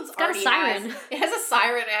the ambulance already has a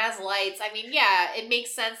siren, it has lights. I mean, yeah, it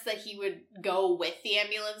makes sense that he would go with the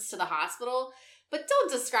ambulance to the hospital, but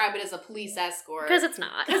don't describe it as a police escort. Because it's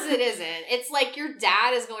not. Because it isn't. It's like your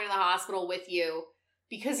dad is going to the hospital with you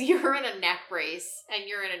because you're in a neck brace and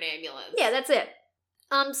you're in an ambulance. Yeah, that's it.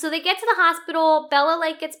 So they get to the hospital. Bella,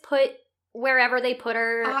 like, gets put wherever they put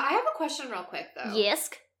her. I have a question real quick, though. Yes.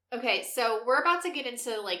 Okay, so we're about to get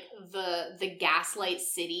into, like, the Gaslight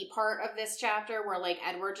City part of this chapter where, like,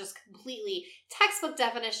 Edward just completely, textbook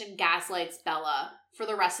definition, gaslights Bella for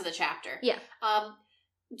the rest of the chapter. Yeah.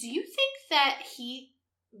 Do you think that he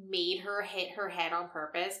made her hit her head on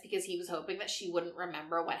purpose because he was hoping that she wouldn't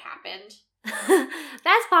remember what happened?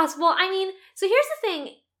 That's possible. I mean, so here's the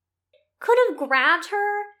thing. Could have grabbed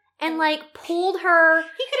her and, like, pulled her.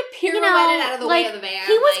 He could have pirouetted out of the way of the van.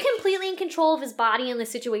 He was completely in control of his body in the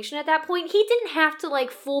situation at that point. He didn't have to,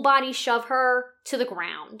 like, full body shove her to the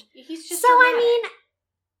ground. He's just so, dramatic. I mean,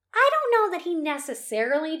 I don't know that he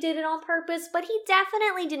necessarily did it on purpose, but he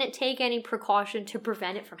definitely didn't take any precaution to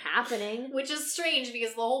prevent it from happening. Which is strange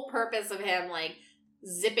because the whole purpose of him, like,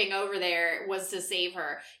 zipping over there was to save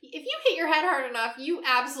her. If you hit your head hard enough, you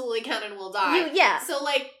absolutely can and will die. Yeah. So,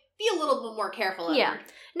 like, be a little bit more careful, Edward. Yeah.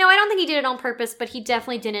 No, I don't think he did it on purpose, but he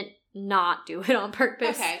definitely didn't not do it on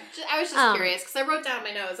purpose. Okay. I was just curious, because I wrote down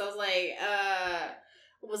my notes. I was like,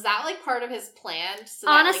 was that, like, part of his plan? So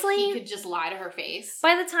that, honestly, like, he could just lie to her face?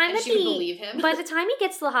 By the time she would believe him? By the time he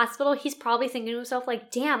gets to the hospital, he's probably thinking to himself,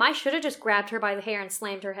 like, damn, I should have just grabbed her by the hair and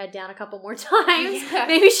slammed her head down a couple more times. Yeah.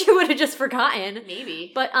 Maybe she would have just forgotten.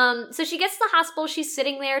 Maybe. But, so she gets to the hospital, she's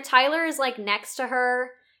sitting there, Tyler is, like, next to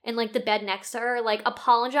her, in, like, the bed next to her, like,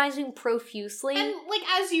 apologizing profusely. And, like,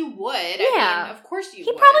 as you would. Yeah. I mean, of course you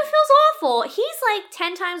would. He probably feels awful. He's, like,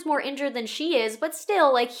 10 times more injured than she is, but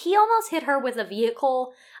still, like, he almost hit her with a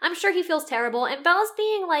vehicle. I'm sure he feels terrible. And Bella's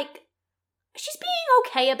being, like, she's being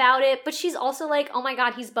okay about it, but she's also like, oh my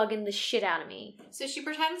god, he's bugging the shit out of me. So she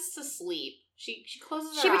pretends to sleep. She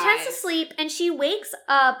closes her eyes. She pretends to sleep, and she wakes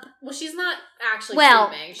up. Well, she's not actually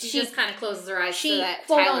sleeping. She just kind of closes her eyes so that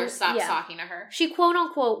Tyler stops talking to her. She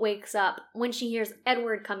quote-unquote wakes up when she hears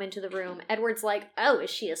Edward come into the room. Edward's like, oh,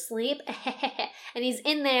 is she asleep? And he's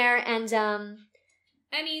in there, and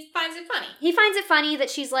he finds it funny. He finds it funny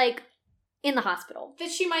that she's like, in the hospital.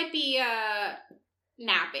 That she might be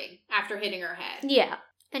napping after hitting her head. Yeah.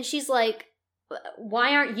 And she's like,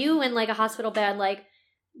 why aren't you in like a hospital bed? Like,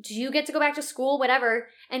 do you get to go back to school? Whatever.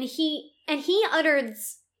 And he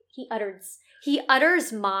utters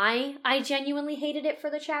I genuinely hated it for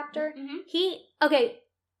the chapter. Mm-hmm.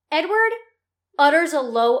 Edward utters a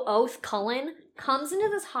low oath. Cullen comes into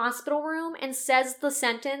this hospital room and says the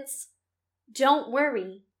sentence, "Don't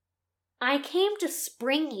worry, I came to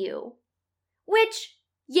spring you." Which,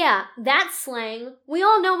 yeah, that's slang. We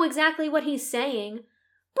all know exactly what he's saying.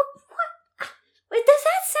 But what? Does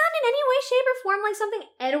that sound in any way, shape, or form like something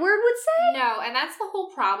Edward would say? No, and that's the whole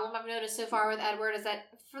problem I've noticed so far with Edward is that,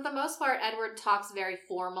 for the most part, Edward talks very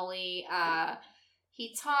formally. Oh,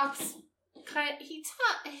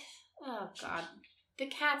 God. The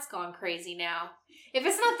cat's gone crazy now. If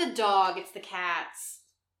it's not the dog, it's the cats.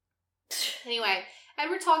 Anyway,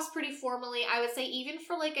 Edward talks pretty formally. I would say even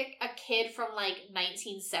for, like, a kid from, like,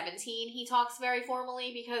 1917, he talks very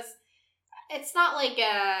formally because it's not like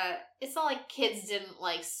kids didn't,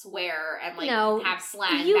 like, swear and, like, have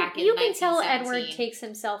slang back in 1917. You can tell Edward takes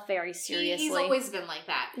himself very seriously. He's always been like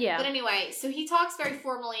that. Yeah. But anyway, so he talks very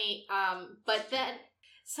formally, but then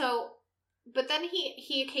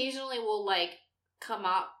he occasionally will, like, come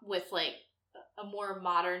up with, like, a more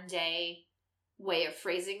modern day way of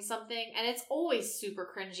phrasing something, and it's always super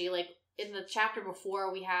cringy. Like, in the chapter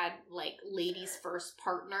before, we had, like, ladies first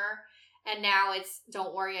partner, and now it's,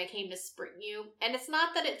 don't worry, I came to spring you. And it's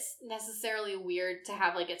not that it's necessarily weird to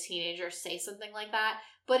have, like, a teenager say something like that,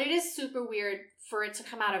 but it is super weird for it to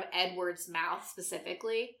come out of Edward's mouth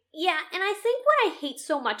specifically. Yeah, and I think what I hate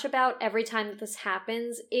so much about every time that this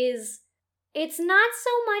happens is it's not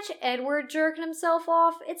so much Edward jerking himself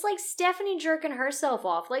off, it's like Stephanie jerking herself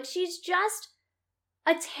off. Like, she's just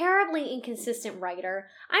a terribly inconsistent writer.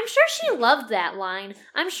 I'm sure she loved that line.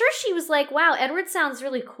 I'm sure she was like, wow, Edward sounds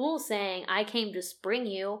really cool saying, I came to spring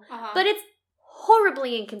you. But it's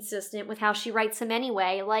horribly inconsistent with how she writes him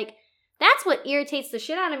anyway. Like, that's what irritates the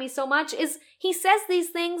shit out of me so much, is he says these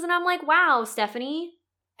things and I'm like, wow, Stephanie.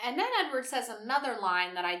 And then Edward says another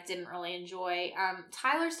line that I didn't really enjoy.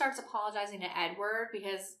 Tyler starts apologizing to Edward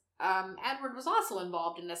because Edward was also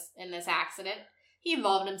involved in this accident. He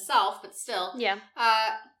involved himself, but still. Yeah.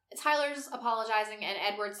 Tyler's apologizing, and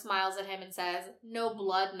Edward smiles at him and says, "No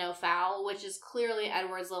blood, no foul," which is clearly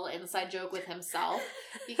Edward's little inside joke with himself.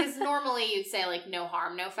 Because normally you'd say, like, no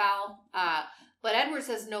harm, no foul. But Edward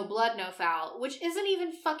says, "No blood, no foul," which isn't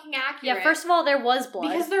even fucking accurate. Yeah, first of all, there was blood.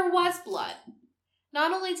 Because there was blood.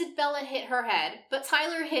 Not only did Bella hit her head, but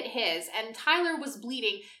Tyler hit his, and Tyler was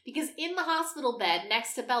bleeding because in the hospital bed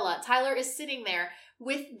next to Bella, Tyler is sitting there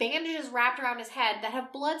with bandages wrapped around his head that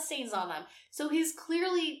have blood stains on them. So he's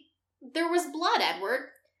clearly... There was blood, Edward.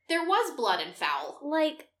 There was blood and foul.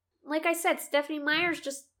 Like I said, Stephanie Meyer's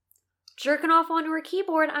just jerking off onto her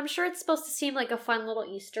keyboard. I'm sure it's supposed to seem like a fun little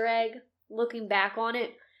Easter egg, looking back on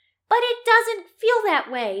it. But it doesn't feel that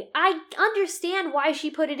way. I understand why she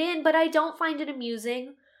put it in, but I don't find it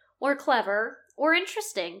amusing or clever or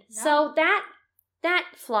interesting. No. So that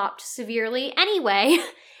flopped severely. Anyway,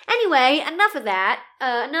 enough of that.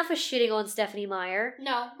 Enough of shitting on Stephanie Meyer.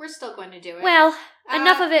 No, we're still going to do it. Well,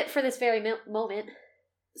 enough of it for this very moment.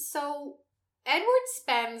 So, Edward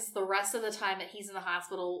spends the rest of the time that he's in the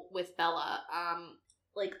hospital with Bella,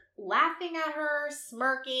 like, laughing at her,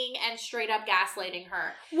 smirking, and straight up gaslighting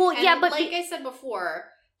her. Well, and yeah, but... like I said before,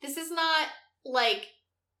 this is not, like,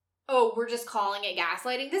 oh, we're just calling it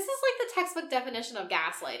gaslighting. This is, like, the textbook definition of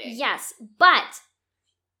gaslighting. Yes, but...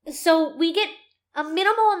 So, we get a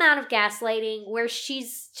minimal amount of gaslighting where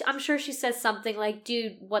I'm sure she says something like,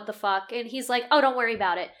 dude, what the fuck? And he's like, oh, don't worry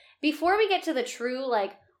about it. Before we get to the true,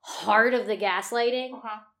 like, heart of the gaslighting...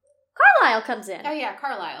 Carlisle comes in. Oh yeah,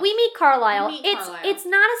 Carlisle. We meet Carlisle. It's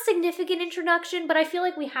not a significant introduction, but I feel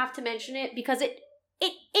like we have to mention it because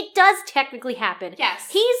it does technically happen. Yes.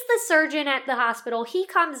 He's the surgeon at the hospital. He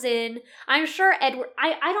comes in. I'm sure Edward...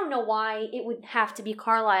 I don't know why it would have to be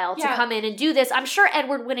Carlisle to come in and do this. I'm sure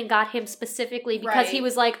Edward went and got him specifically because he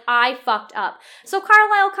was like, I fucked up. So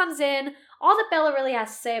Carlisle comes in. All that Bella really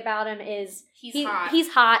has to say about him is... He's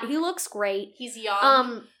hot. He looks great. He's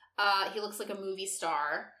young. He looks like a movie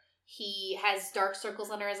star. He has dark circles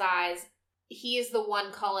under his eyes. He is the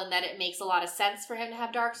one Cullen that it makes a lot of sense for him to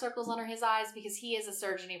have dark circles under his eyes because he is a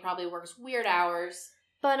surgeon. He probably works weird hours.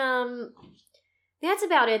 But, that's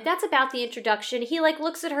about it. That's about the introduction. He, like,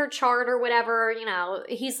 looks at her chart or whatever, you know.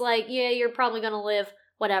 He's like, yeah, you're probably gonna live,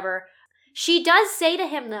 whatever. She does say to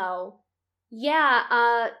him, though,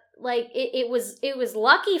 yeah, like, it was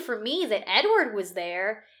lucky for me that Edward was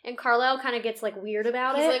there, and Carlisle kind of gets, like, weird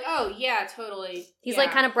about it. He's like, oh, yeah, totally. He's,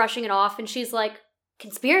 like, kind of brushing it off, and she's like,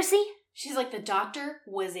 conspiracy? She's like, the doctor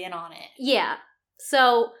was in on it. Yeah.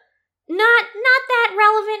 So, not that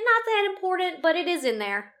relevant, not that important, but it is in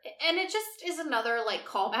there. And it just is another, like,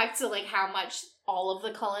 callback to, like, how much all of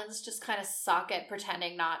the Cullens just kind of suck at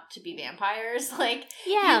pretending not to be vampires. Like,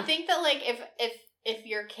 Yeah. you think that, like, if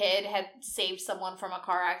your kid had saved someone from a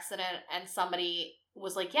car accident and somebody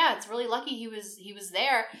was like, yeah, it's really lucky he was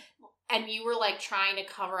there, and you were, like, trying to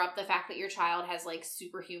cover up the fact that your child has, like,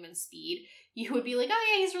 superhuman speed, you would be like,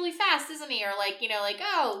 oh, yeah, he's really fast, isn't he? Or, like, you know, like,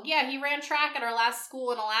 oh, yeah, he ran track at our last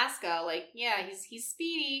school in Alaska. Like, yeah, he's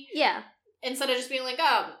speedy. Yeah. Instead of just being like,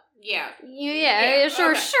 oh, yeah. Yeah,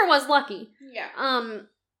 sure was lucky. Yeah.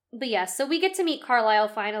 But yeah, so we get to meet Carlisle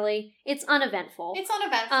finally. It's uneventful. It's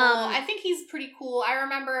uneventful. I think he's pretty cool. I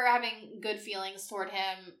remember having good feelings toward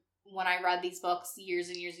him when I read these books years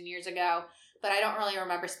and years and years ago. But I don't really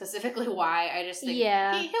remember specifically why. I just think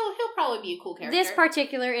he'll probably be a cool character. This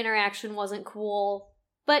particular interaction wasn't cool,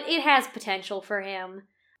 but it has potential for him.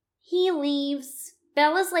 He leaves.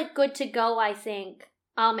 Bella's, like, good to go, I think.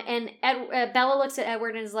 And Bella looks at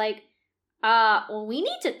Edward and is like, well, we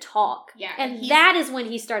need to talk. Yeah. And that is when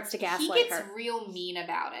he starts to gaslight her. He gets real mean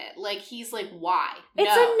about it. Like, he's like, why?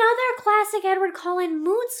 It's another classic Edward Cullen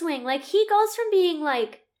mood swing. Like, he goes from being,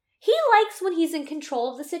 like, he likes when he's in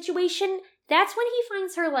control of the situation. That's when he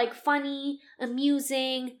finds her, like, funny,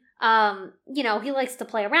 amusing. You know, he likes to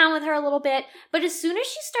play around with her a little bit. But as soon as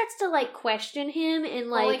she starts to, like, question him and,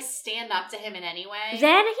 like... Or, like, stand up to him in any way.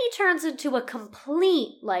 Then he turns into a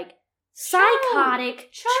complete, like,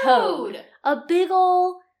 psychotic chode. A big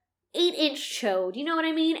ol' 8-inch chode. You know what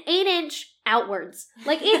I mean? 8-inch outwards.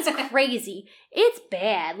 Like, it's crazy. It's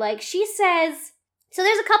bad. Like, she says... So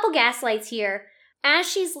there's a couple gaslights here. As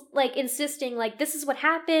she's, like, insisting, like, this is what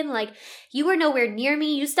happened, like, you were nowhere near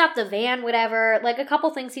me, you stopped the van, whatever. Like, a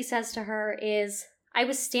couple things he says to her is, I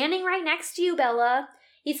was standing right next to you, Bella.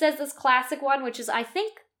 He says this classic one, which is, I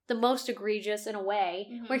think, the most egregious in a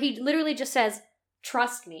way, where he literally just says,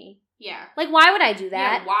 trust me. Yeah. Like, why would I do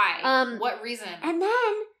that? Yeah, why? What reason? And then,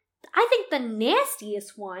 I think the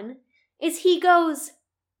nastiest one is he goes...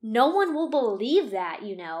 No one will believe that,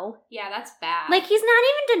 you know. Yeah, that's bad. Like, he's not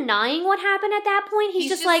even denying what happened at that point. He's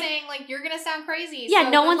just like... saying, like, you're gonna sound crazy. Yeah, so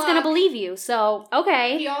no one's gonna believe you, so,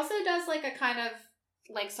 okay. He also does, like, a kind of,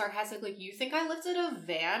 like, sarcastic, like, you think I lifted a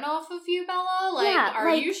van off of you, Bella? Like, yeah,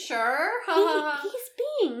 are you sure?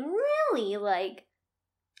 He's being really, like...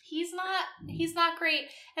 He's not great.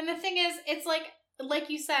 And the thing is, it's like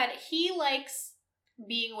you said, he likes...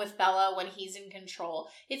 being with Bella when he's in control.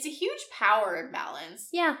 It's a huge power imbalance.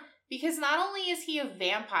 Yeah. Because not only is he a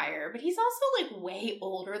vampire, but he's also, like, way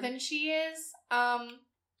older than she is.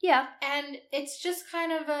 Yeah. And it's just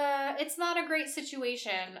kind of it's not a great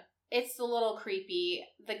situation. It's a little creepy.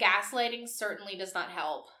 The gaslighting certainly does not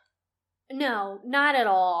help. No, not at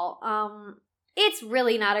all. It's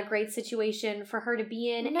really not a great situation for her to be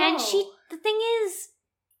in. No. And the thing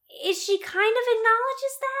is she kind of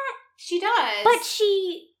acknowledges that. She does. But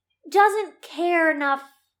she doesn't care enough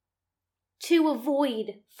to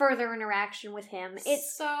avoid further interaction with him.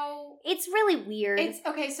 It's really weird.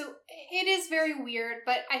 So it is very weird,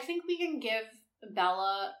 but I think we can give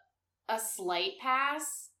Bella a slight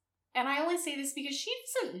pass. And I only say this because she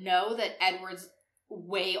doesn't know that Edward's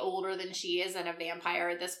way older than she is and a vampire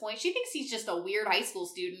at this point. She thinks he's just a weird high school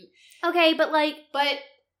student. Okay, but like... But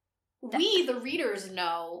we, the readers,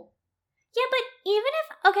 know... Yeah, but even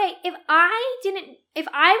if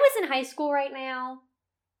I was in high school right now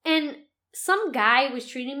and some guy was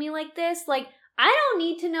treating me like this, like, I don't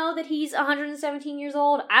need to know that he's 117 years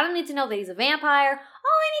old. I don't need to know that he's a vampire.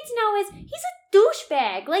 All I need to know is he's a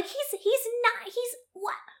douchebag. Like, what's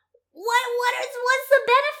the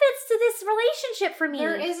benefits to this relationship for me?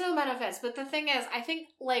 There is no benefits, but the thing is, I think,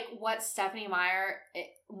 like, what Stephenie Meyer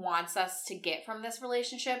wants us to get from this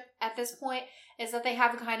relationship at this point is that they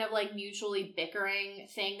have a kind of, like, mutually bickering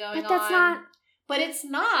thing going on. But that's not... But it's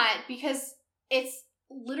not, because it's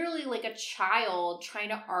literally like a child trying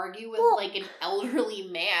to argue with, like, an elderly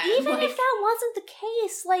man. Even if that wasn't the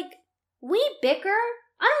case, like, we bicker...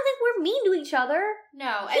 I don't think we're mean to each other.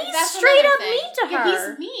 No. He's that's straight up mean to her. Yeah,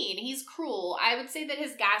 he's mean. He's cruel. I would say that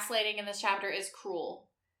his gaslighting in this chapter is cruel.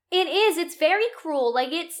 It is. It's very cruel.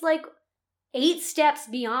 Like, it's like 8 steps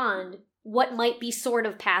beyond what might be sort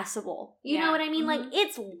of passable. You know what I mean? Mm-hmm.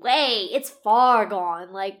 Like, it's far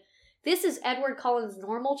gone. Like, this is Edward Cullen's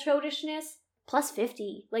normal chodishness plus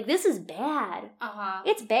 50. Like, this is bad. Uh-huh.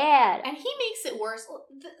 It's bad. And he makes it worse.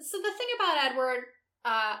 So the thing about Edward...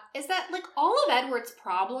 is that, like, all of Edward's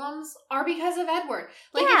problems are because of Edward.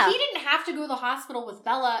 Like, Yeah. if he didn't have to go to the hospital with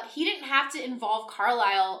Bella, he didn't have to involve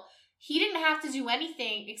Carlisle, he didn't have to do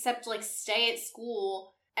anything except, like, stay at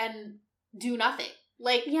school and do nothing.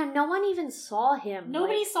 Like, Yeah, no one even saw him.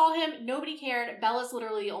 nobody saw him, nobody cared. Bella's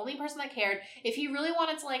literally the only person that cared. If he really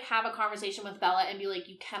wanted to, like, have a conversation with Bella and be like,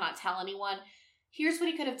 you cannot tell anyone, here's what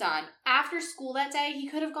he could have done. After school that day, he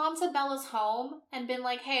could have gone to Bella's home and been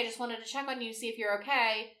like, hey, I just wanted to check on you, see if you're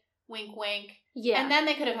okay. Wink, wink. Yeah. And then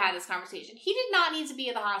they could have had this conversation. He did not need to be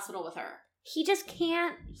at the hospital with her. He just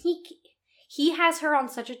can't. He has her on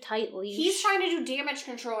such a tight leash. He's trying to do damage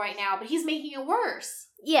control right now, but he's making it worse.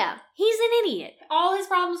 Yeah, he's an idiot. All his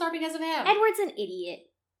problems are because of him. Edward's an idiot.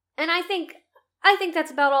 And I think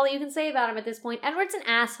that's about all you can say about him at this point. Edward's an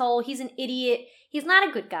asshole. He's an idiot. He's not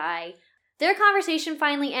a good guy. Their conversation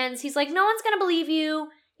finally ends. He's like, no one's gonna believe you.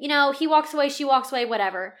 You know, he walks away, she walks away,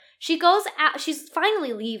 whatever. She goes out. She's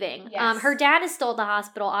finally leaving. Yes. Her dad is still at the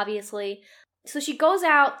hospital, obviously. So she goes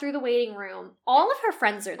out through the waiting room. All of her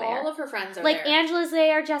friends are there. All of her friends are like, there. Angela's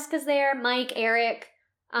there, Jessica's there, Mike, Eric,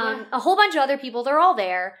 Yeah. a whole bunch of other people. They're all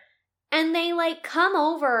there. And they, like, come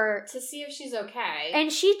over. To see if she's okay.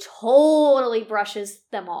 And she totally brushes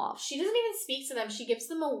them off. She doesn't even speak to them. She gives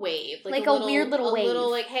them a wave. Like a weird little wave. A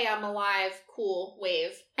little, like, hey, I'm alive. Cool.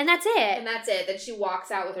 Wave. And that's it. And that's it. Then she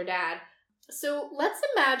walks out with her dad. So let's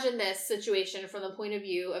imagine this situation from the point of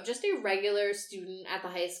view of just a regular student at the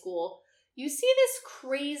high school. You see this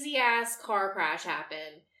crazy-ass car crash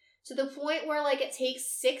happen to the point where, like, it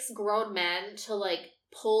takes 6 grown men to, like,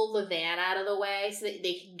 pull the van out of the way so that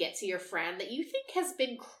they can get to your friend that you think has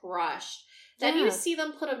been crushed. Then Yeah. you see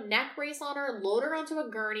them put a neck brace on her, load her onto a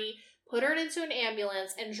gurney, put her into an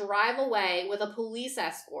ambulance, and drive away with a police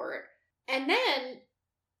escort. And then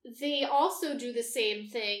they also do the same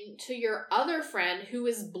thing to your other friend who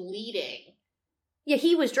is bleeding. Yeah,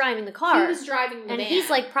 he was driving the car. He was driving the and van. he's,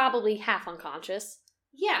 like, probably half unconscious.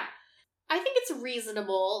 Yeah. I think it's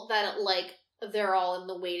reasonable that, like, they're all in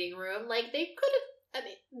the waiting room. Like, they could have, I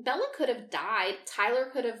mean, Bella could have died.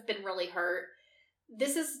 Tyler could have been really hurt.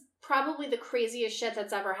 This is probably the craziest shit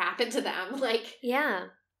that's ever happened to them. Like, Yeah.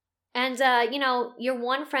 And, you know, your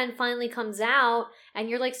one friend finally comes out, and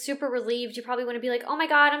you're, like, super relieved. You probably want to be like, oh my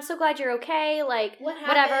god, I'm so glad you're okay. Like, what happened?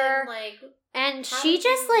 whatever. Like, And how she did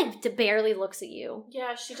just, you- like, barely looks at you.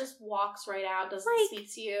 yeah, she just walks right out, doesn't Like,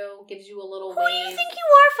 speak to you, gives you a little Who wave. do you think you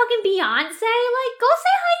are, fucking Beyonce? Like, go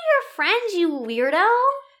say hi to your friends, you weirdo.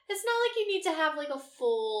 It's not like you need to have, like, a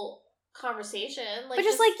full conversation. Like, But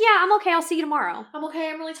just like, yeah, I'm okay, I'll see you tomorrow. I'm okay,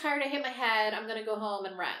 I'm really tired, I hit my head, I'm gonna go home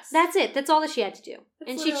and rest. That's it. That's all that she had to do.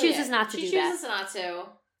 That's And she literally chooses it. not to do that. She chooses not to.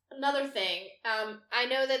 Another thing, I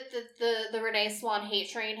know that the Renee Swan hate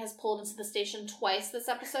train has pulled into the station twice this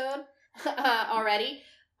episode already.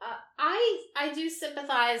 I do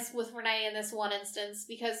sympathize with Renee in this one instance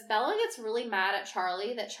because Bella gets really mad at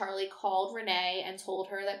Charlie that Charlie called Renee and told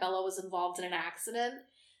her that Bella was involved in an accident.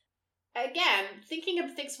 Again, thinking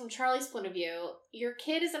of things from Charlie's point of view, your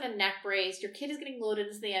kid is in a neck brace, your kid is getting loaded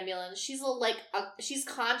into the ambulance, she's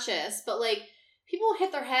conscious, but, like, people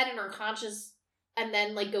hit their head and are conscious and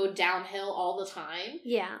then, like, go downhill all the time.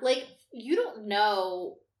 Yeah. Like, you don't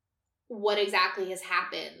know what exactly has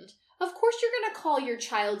happened. Of course you're gonna call your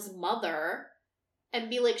child's mother and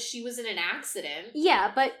be like, she was in an accident.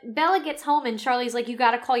 Yeah, but Bella gets home and Charlie's like, you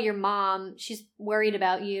gotta call your mom. She's worried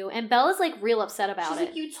about you. And Bella's, like, real upset about She's it.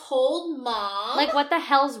 like, you told mom? Like, what the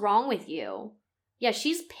hell's wrong with you? Yeah,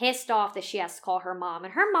 she's pissed off that she has to call her mom.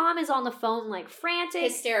 And her mom is on the phone, like, frantic.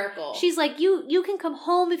 Hysterical. She's like, you can come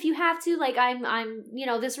home if you have to. Like, I'm, you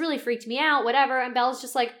know, this really freaked me out, whatever. And Bella's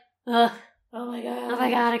just like, ugh. Oh my god. Oh my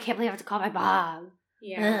god, I can't believe I have to call my mom.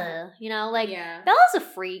 Yeah. Ugh. You know, like, yeah. Bella's a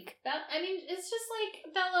freak. I mean, it's just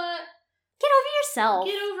like, Bella, Get over yourself.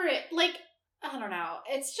 get over it. Like, I don't know.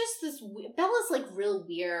 It's just this, Bella's, like, real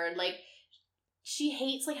weird. Like, she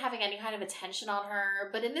hates, like, having any kind of attention on her.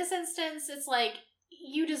 But in this instance, it's like,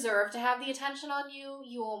 you deserve to have the attention on you.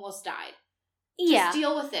 You almost died. Yeah. Just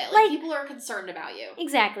deal with it. Like, people are concerned about you.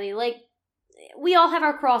 Exactly. Like, we all have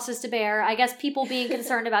our crosses to bear. I guess people being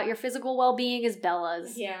concerned about your physical well-being is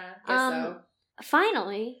Bella's. Yeah, guess so.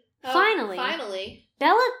 Finally, Finally.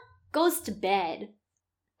 Bella goes to bed.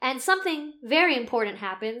 And something very important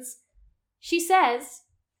happens. She says,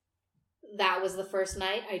 That was the first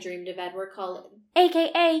night I dreamed of Edward Cullen.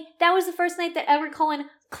 AKA, that was the first night that Edward Cullen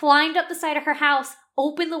climbed up the side of her house,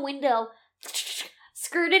 opened the window,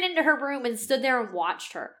 skirted into her room, and stood there and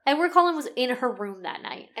watched her. Edward Cullen was in her room that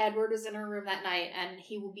night. Edward was in her room that night, and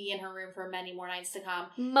he will be in her room for many more nights to come.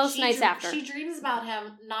 Most nights after. She dreams about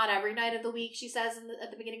him, not every night of the week, she says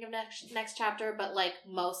at the beginning of next chapter, but, like,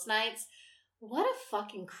 most nights. What a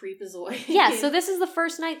fucking creepazoid. Yeah, so this is the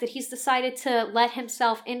first night that he's decided to let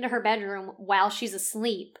himself into her bedroom while she's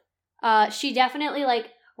asleep. She definitely,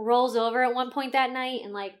 like, rolls over at one point that night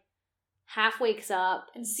and, like, half wakes up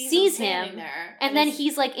and sees him there. And then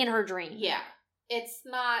he's, like, in her dream. Yeah. It's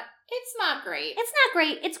not great. It's not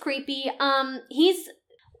great. It's creepy. He's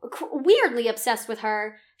weirdly obsessed with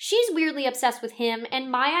her. She's weirdly obsessed with him.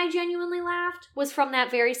 And my I genuinely laughed was from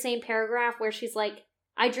that very same paragraph where she's like,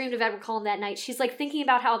 I dreamed of Edward Cullen that night. She's like thinking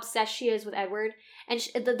about how obsessed she is with Edward. And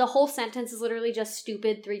the whole sentence is literally just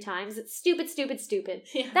stupid 3 times. It's stupid, stupid, stupid.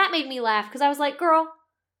 Yeah. That made me laugh because I was like, girl,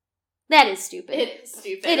 that is stupid. It is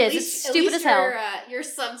stupid. It is. It's stupid as hell. You're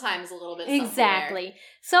sometimes a little bit exactly.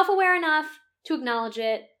 Self-aware enough to acknowledge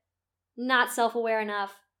it. Not self-aware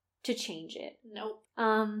enough to change it. Nope.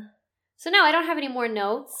 So no, I don't have any more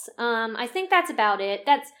notes. I think that's about it.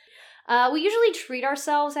 We usually treat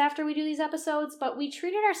ourselves after we do these episodes, but we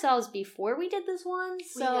treated ourselves before we did this one.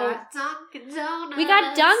 So we got Dunkin' Donuts. We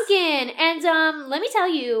got Dunkin', and let me tell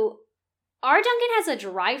you, our Dunkin' has a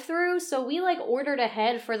drive-thru, so we like ordered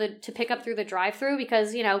ahead to pick up through the drive-thru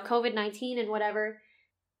because, you know, COVID-19 and whatever.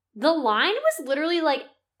 The line was literally like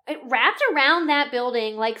it wrapped around that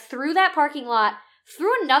building, like through that parking lot,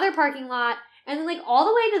 through another parking lot, and then like all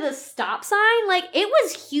the way to the stop sign. Like it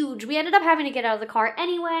was huge. We ended up having to get out of the car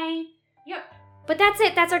anyway. Yep. But that's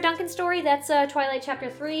it. That's our Dunkin' story. That's Twilight Chapter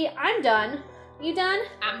 3. I'm done. You done?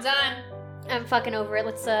 I'm done. I'm fucking over it.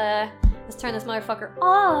 Let's turn this motherfucker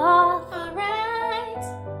off. All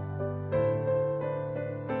right.